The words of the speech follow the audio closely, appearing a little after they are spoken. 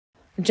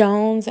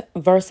Jones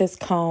versus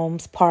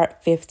Combs,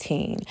 Part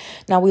 15.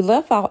 Now, we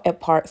left out at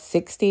Part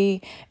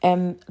 60,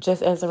 and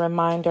just as a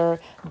reminder,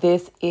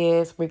 this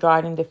is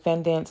regarding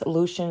defendants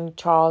Lucian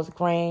Charles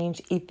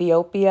Grange,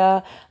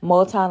 Ethiopia,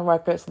 Motown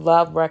Records,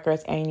 Love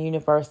Records, and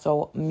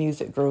Universal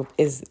Music Group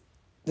is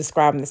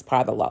describing this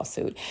part of the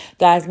lawsuit.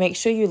 Guys, make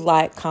sure you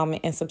like, comment,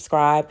 and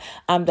subscribe.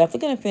 I'm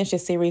definitely going to finish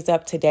this series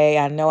up today.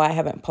 I know I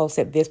haven't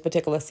posted this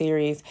particular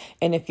series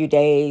in a few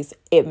days.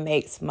 It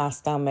makes my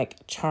stomach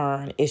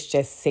churn. It's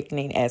just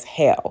sickening as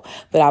hell.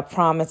 But I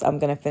promise I'm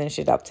going to finish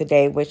it up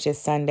today, which is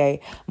Sunday,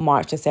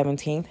 March the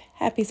 17th.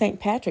 Happy St.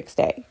 Patrick's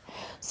Day.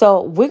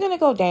 So we're going to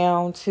go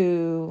down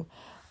to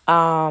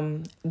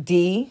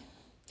D.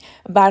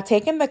 By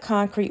taking the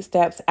concrete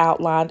steps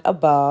outlined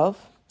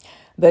above,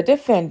 the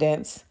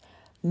defendants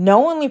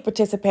knowingly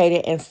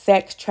participated in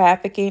sex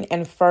trafficking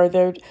and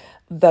furthered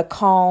the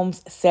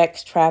Combs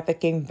sex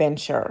trafficking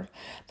venture.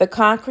 The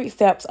concrete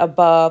steps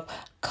above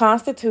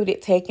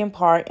constituted taking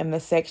part in the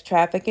sex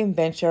trafficking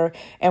venture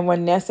and were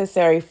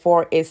necessary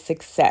for its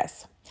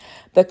success.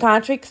 The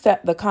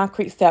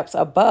concrete steps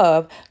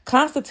above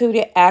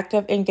constituted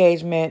active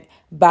engagement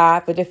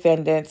by the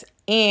defendants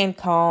in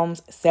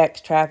Combs sex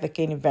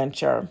trafficking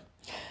venture.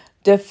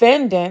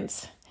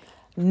 Defendants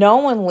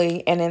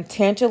knowingly and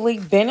intentionally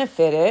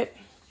benefited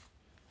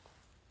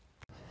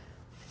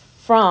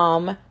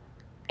from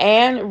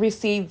and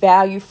receive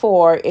value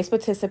for its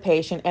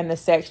participation in the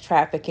sex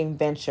trafficking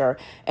venture,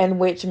 in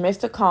which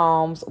Mr.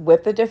 Combs,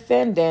 with the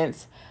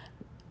defendants'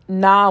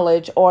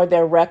 knowledge or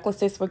their reckless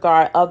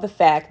disregard of the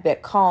fact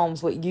that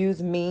Combs would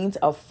use means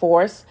of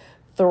force,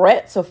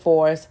 threats of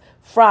force,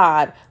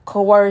 fraud,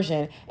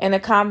 coercion, and a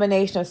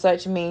combination of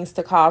such means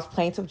to cause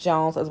Plaintiff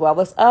Jones, as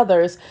well as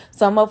others,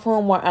 some of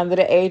whom were under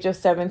the age of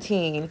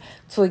 17,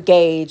 to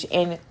engage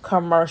in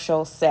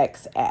commercial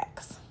sex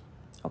acts.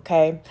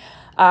 Okay.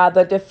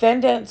 The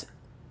defendants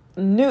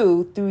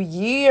knew through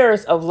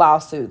years of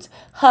lawsuits,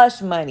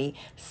 hush money,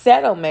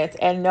 settlements,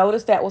 and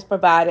notice that was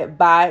provided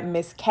by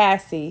Miss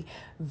Cassie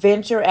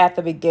Venture at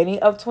the beginning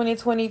of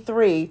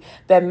 2023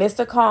 that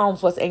Mr.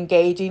 Combs was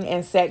engaging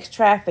in sex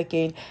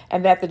trafficking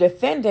and that the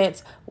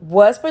defendants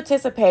was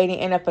participating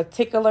in a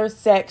particular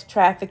sex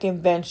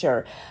trafficking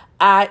venture,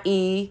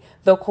 i.e.,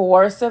 the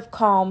coercive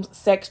Combs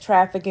sex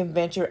trafficking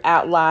venture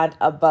outlined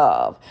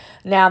above.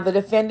 Now, the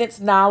defendant's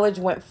knowledge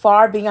went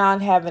far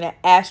beyond having an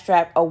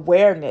abstract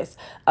awareness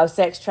of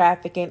sex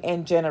trafficking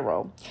in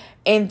general.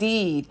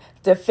 Indeed,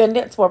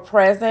 defendants were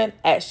present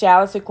at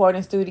Chalice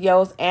Recording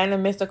Studios and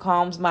in Mr.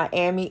 Combs'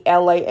 Miami,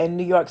 LA, and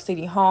New York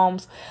City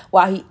homes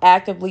while he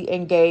actively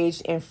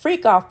engaged in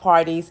freak-off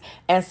parties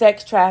and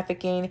sex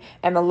trafficking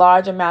and the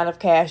large amount of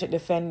cash that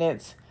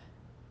defendants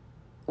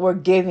were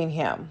giving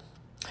him.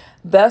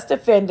 Thus,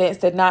 defendants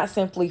did not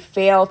simply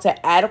fail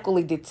to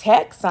adequately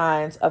detect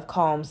signs of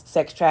Combs'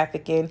 sex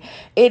trafficking.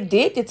 It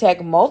did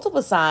detect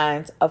multiple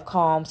signs of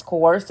Combs'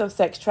 coercive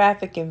sex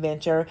trafficking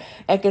venture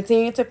and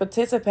continued to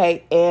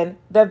participate in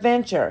the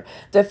venture.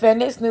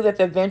 Defendants knew that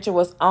the venture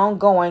was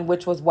ongoing,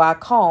 which was why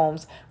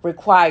Combs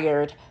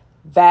required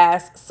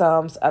vast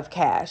sums of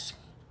cash.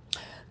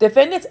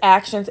 Defendants'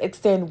 actions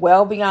extend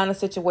well beyond the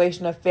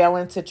situation of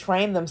failing to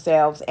train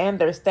themselves and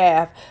their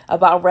staff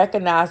about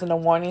recognizing the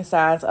warning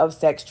signs of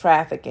sex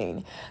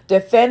trafficking.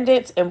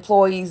 Defendants'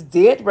 employees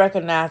did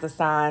recognize the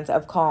signs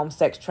of Combs'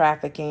 sex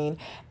trafficking.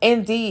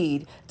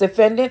 Indeed,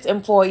 defendants'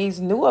 employees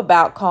knew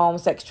about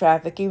Combs' sex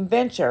trafficking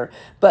venture,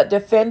 but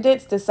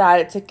defendants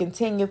decided to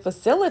continue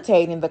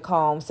facilitating the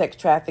Combs' sex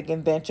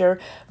trafficking venture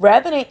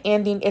rather than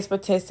ending its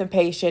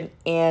participation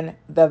in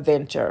the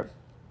venture.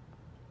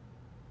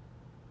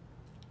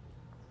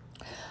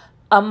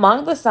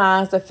 Among the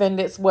signs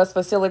defendants was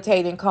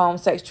facilitating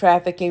Combs' sex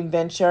trafficking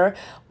venture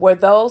were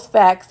those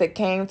facts that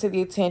came to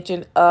the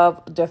attention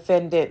of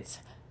defendants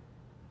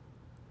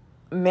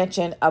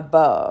mentioned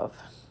above.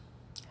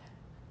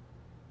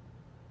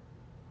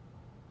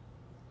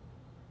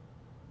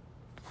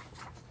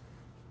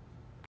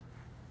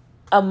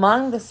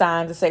 Among the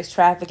signs of sex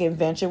trafficking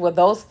venture were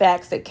those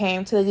facts that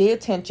came to the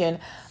attention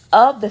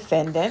of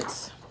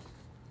defendants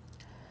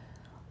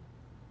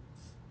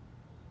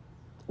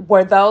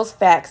were those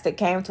facts that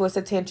came to its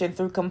attention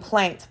through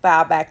complaints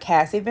filed by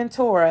Cassie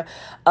Ventura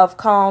of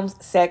Combs'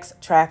 sex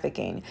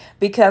trafficking.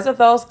 Because of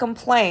those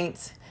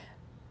complaints,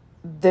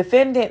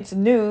 defendants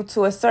knew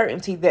to a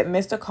certainty that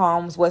Mr.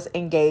 Combs was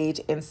engaged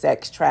in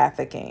sex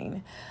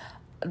trafficking.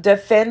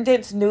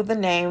 Defendants knew the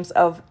names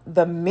of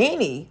the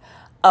many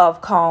of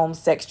Combs'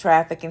 sex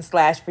trafficking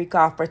 /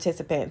 freak-off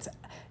participants: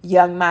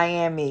 Young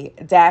Miami,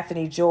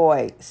 Daphne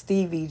Joy,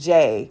 Stevie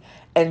J,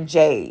 and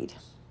Jade.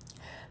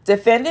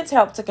 Defendants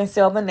helped to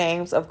conceal the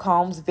names of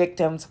Combs'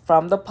 victims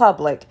from the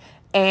public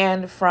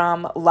and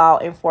from law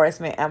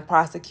enforcement and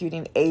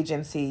prosecuting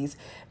agencies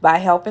by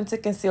helping to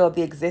conceal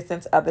the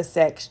existence of the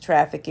sex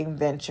trafficking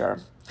venture.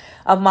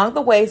 Among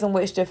the ways in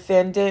which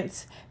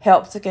defendants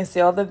helped to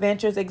conceal the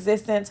venture's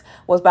existence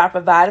was by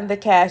providing the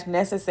cash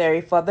necessary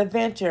for the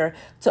venture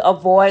to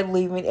avoid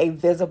leaving a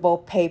visible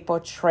paper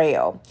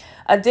trail.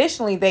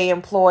 Additionally, they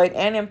employed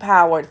and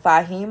empowered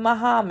Fahim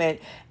Muhammad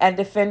and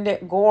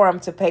defendant Gorham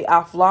to pay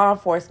off law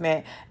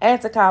enforcement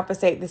and to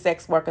compensate the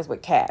sex workers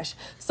with cash.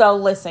 So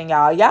listen,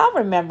 y'all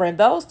remembering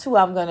those two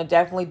I'm going to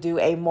definitely do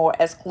a more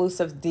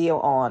exclusive deal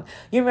on.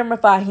 You remember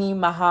Fahim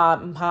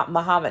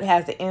Muhammad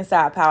has the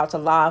inside power to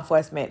law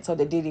enforcement so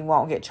that Diddy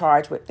won't get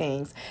charged with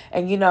things.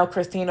 And you know,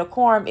 Christina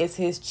Quorum is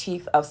his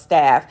chief of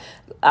staff.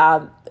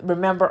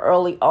 Remember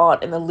early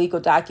on in the legal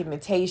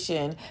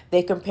documentation,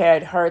 they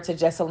compared her to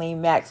Jessalyn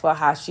Maxwell,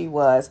 how she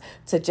was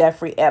to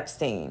Jeffrey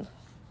Epstein.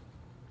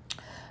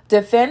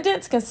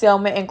 Defendants'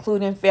 concealment,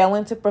 including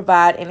failing to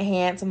provide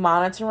enhanced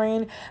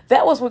monitoring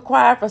that was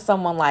required for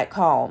someone like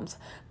Combs.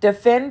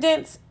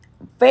 Defendants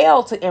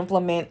failed to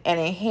implement an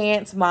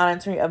enhanced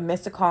monitoring of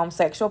Mr. Combs'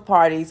 sexual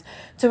parties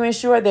to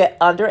ensure that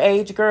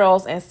underage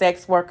girls and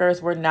sex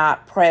workers were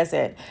not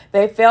present.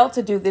 They failed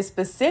to do this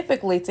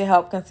specifically to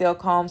help conceal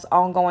Combs'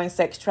 ongoing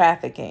sex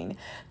trafficking.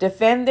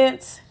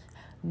 Defendants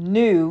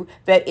knew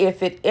that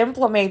if it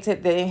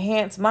implemented the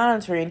enhanced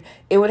monitoring,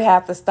 it would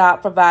have to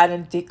stop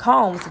providing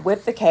Combs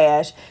with the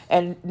cash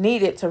and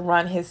needed to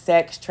run his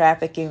sex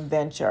trafficking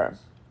venture.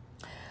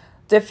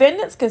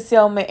 Defendants'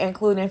 concealment,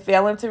 including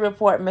failing to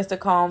report Mr.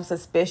 Combs'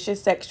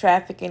 suspicious sex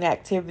trafficking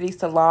activities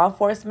to law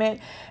enforcement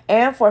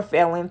and for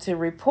failing to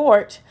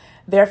report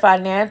their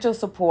financial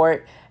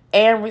support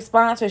and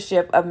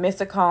sponsorship of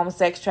Mr. Combs'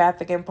 sex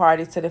trafficking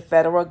parties to the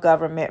federal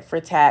government for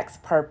tax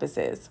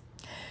purposes.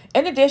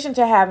 In addition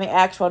to having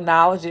actual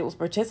knowledge that it was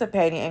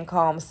participating in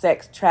Combs'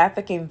 sex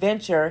trafficking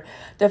venture,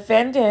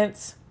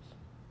 defendants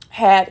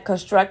had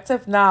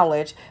constructive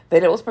knowledge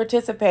that it was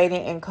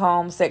participating in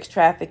Combs' sex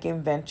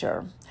trafficking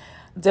venture.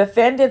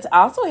 Defendants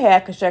also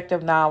had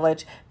constructive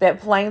knowledge that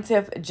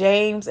plaintiff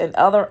James and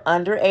other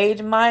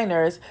underage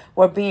minors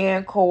were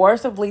being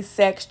coercively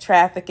sex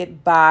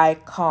trafficked by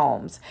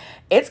Combs.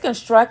 Its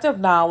constructive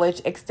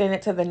knowledge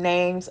extended to the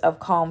names of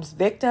Combs'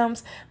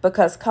 victims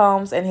because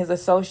Combs and his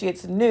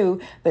associates knew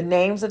the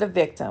names of the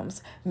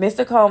victims.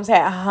 Mr. Combs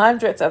had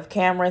hundreds of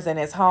cameras in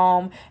his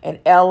home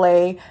in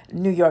LA,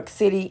 New York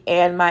City,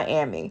 and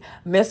Miami.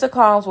 Mr.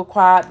 Combs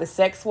required the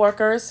sex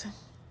workers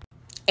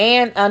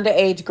and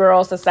underage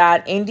girls to sign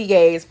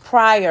NDAs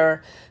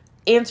prior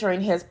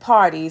entering his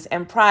parties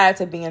and prior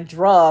to being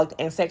drugged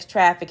and sex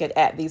trafficked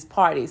at these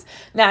parties.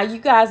 Now, you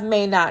guys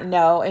may not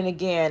know, and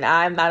again,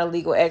 I'm not a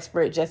legal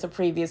expert, just a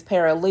previous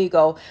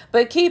paralegal,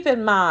 but keep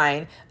in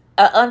mind,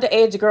 an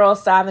underage girl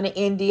signing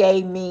an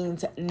NDA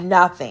means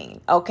nothing,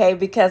 okay?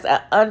 Because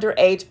an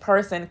underage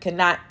person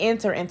cannot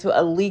enter into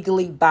a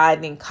legally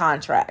binding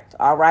contract,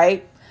 all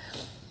right?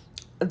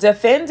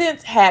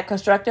 Defendants had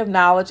constructive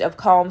knowledge of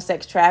Combs'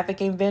 sex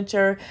trafficking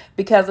venture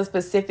because of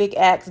specific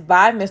acts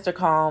by Mr.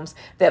 Combs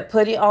that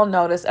put it on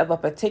notice of a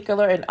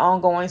particular and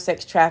ongoing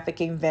sex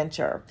trafficking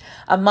venture.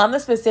 Among the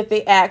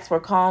specific acts were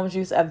Combs'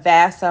 use of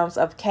vast sums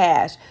of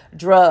cash,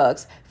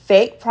 drugs,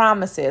 fake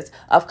promises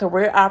of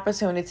career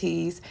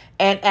opportunities,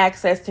 and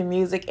access to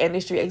music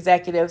industry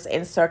executives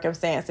in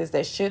circumstances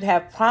that should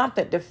have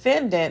prompted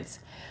defendants'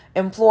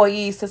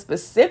 employees to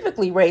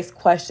specifically raise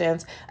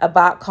questions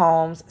about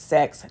Combs'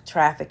 sex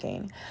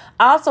trafficking.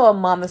 Also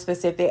among the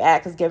specific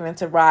acts given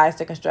to rise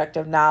to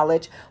constructive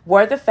knowledge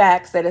were the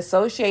facts that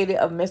associated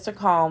of Mr.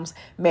 Combs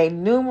made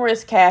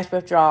numerous cash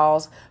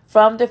withdrawals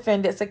from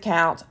defendants'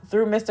 accounts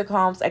through Mr.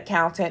 Combs'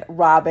 accountant,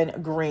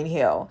 Robin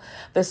Greenhill.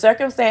 The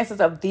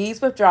circumstances of these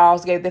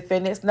withdrawals gave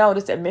defendants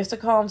notice that Mr.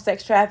 Combs'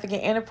 sex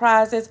trafficking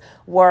enterprises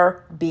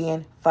were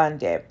being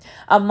funded.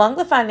 Among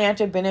the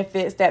financial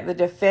benefits that the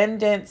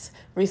defendants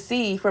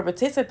received for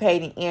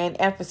participating in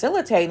and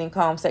facilitating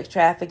Combs' sex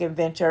trafficking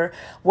venture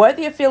were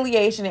the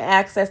affiliation and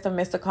access to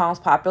Mr. Combs'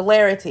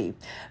 popularity.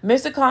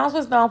 Mr. Combs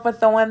was known for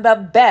throwing the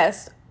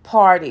best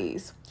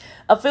parties.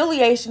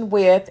 Affiliation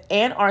with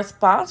and or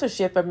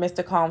sponsorship of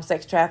Mr. Combs'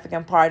 sex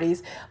trafficking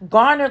parties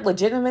garnered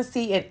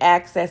legitimacy and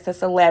access to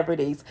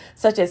celebrities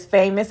such as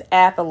famous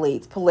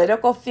athletes,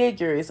 political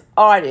figures,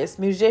 artists,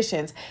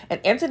 musicians,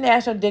 and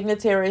international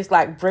dignitaries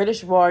like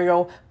British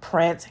Royal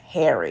Prince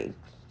Harry.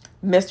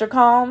 Mr.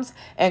 Combs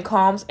and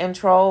Combs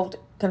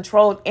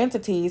controlled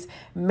entities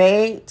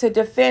made to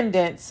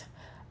defendants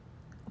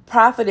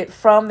profited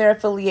from their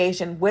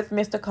affiliation with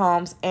Mr.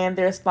 Combs and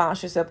their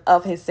sponsorship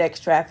of his sex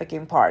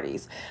trafficking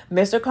parties.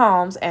 Mr.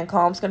 Combs and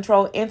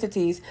Combs-controlled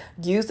entities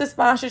used the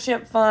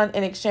sponsorship fund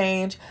in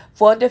exchange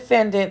for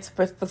defendants'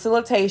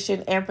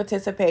 facilitation and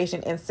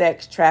participation in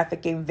sex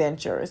trafficking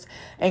ventures,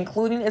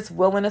 including its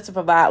willingness to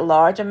provide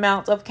large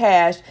amounts of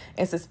cash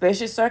in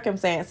suspicious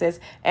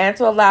circumstances and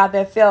to allow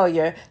their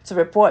failure to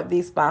report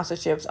these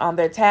sponsorships on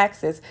their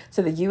taxes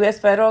to the U.S.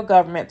 federal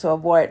government to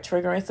avoid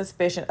triggering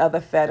suspicion of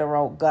the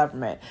federal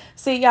government.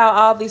 See, y'all,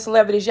 all these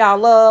celebrities y'all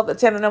love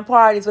attending them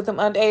parties with them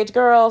underage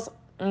girls.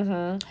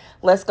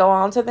 Let's go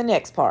on to the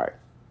next part.